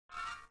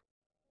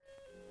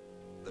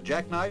The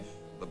jackknife,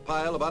 the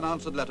pile of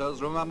unanswered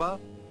letters, remember?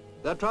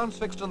 They're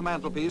transfixed to the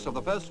mantelpiece of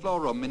the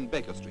first-floor room in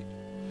Baker Street,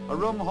 a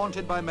room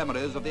haunted by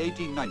memories of the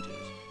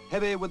 1890s,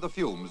 heavy with the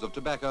fumes of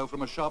tobacco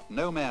from a shop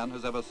no man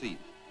has ever seen.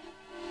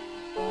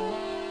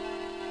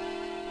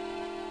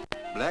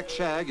 Black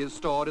shag is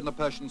stored in the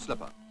Persian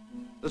slipper.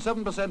 The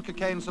 7%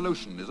 cocaine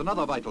solution is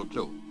another vital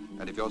clue,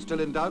 and if you're still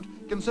in doubt,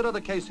 consider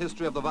the case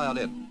history of the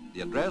violin.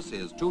 The address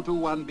is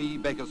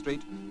 221B Baker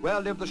Street, where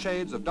live the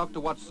shades of Dr.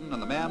 Watson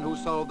and the man who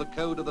solved the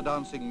code of the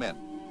dancing men,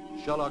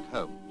 Sherlock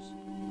Holmes.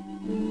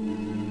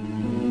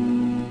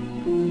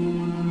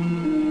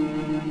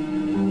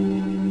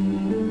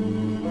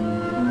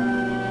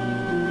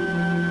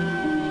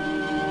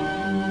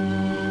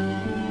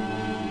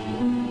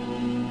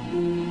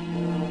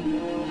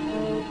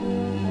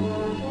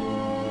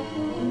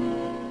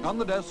 On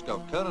the desk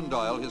of Conan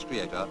Doyle, his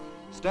creator,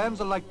 stands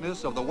a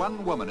likeness of the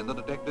one woman in the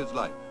detective's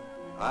life,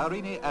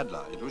 Irene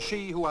Adler. It was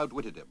she who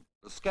outwitted him.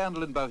 The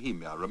scandal in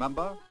Bohemia,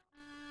 remember?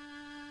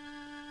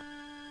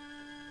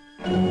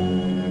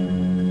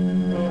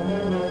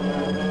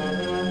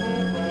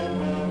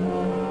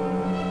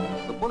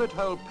 The bullet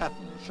hole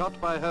pattern shot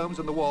by Holmes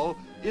in the wall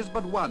is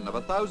but one of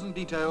 1,000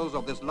 details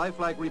of this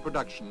lifelike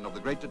reproduction of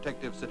the great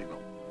detective's sitting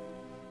room.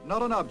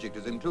 Not an object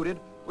is included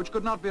which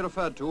could not be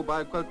referred to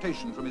by a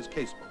quotation from his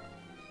casebook.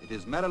 It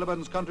is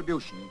Marylebone's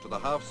contribution to the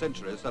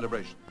half-century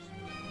celebrations.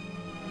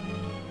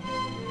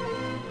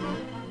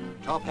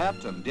 Top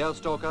hat and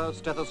deerstalker,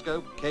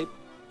 stethoscope, cape,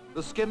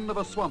 the skin of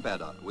a swamp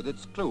adder with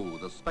its clue,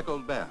 the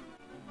speckled band.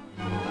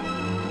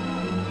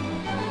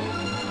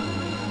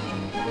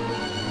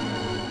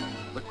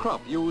 The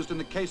crop used in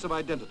the case of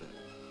identity.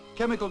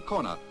 Chemical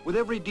corner with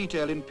every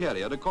detail in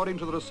period according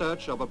to the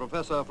research of a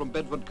professor from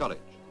Bedford College.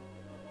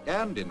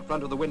 And in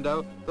front of the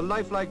window, the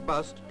lifelike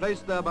bust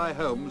placed there by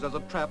Holmes as a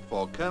trap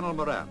for Colonel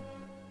Moran.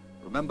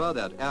 Remember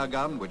that air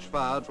gun which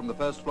fired from the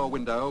first-floor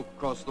window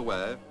across the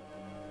way?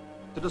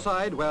 To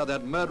decide where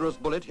that murderous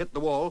bullet hit the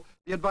wall,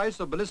 the advice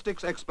of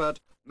ballistics expert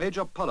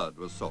Major Pollard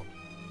was sought.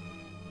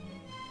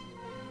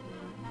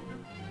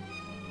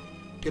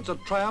 It's a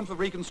triumph of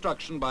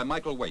reconstruction by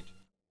Michael Waite,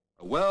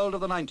 a world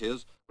of the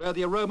 90s where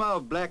the aroma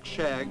of black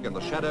shag and the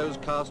shadows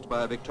cast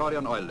by a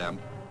Victorian oil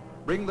lamp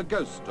bring the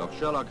ghost of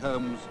Sherlock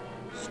Holmes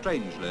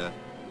strangely,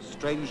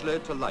 strangely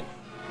to life.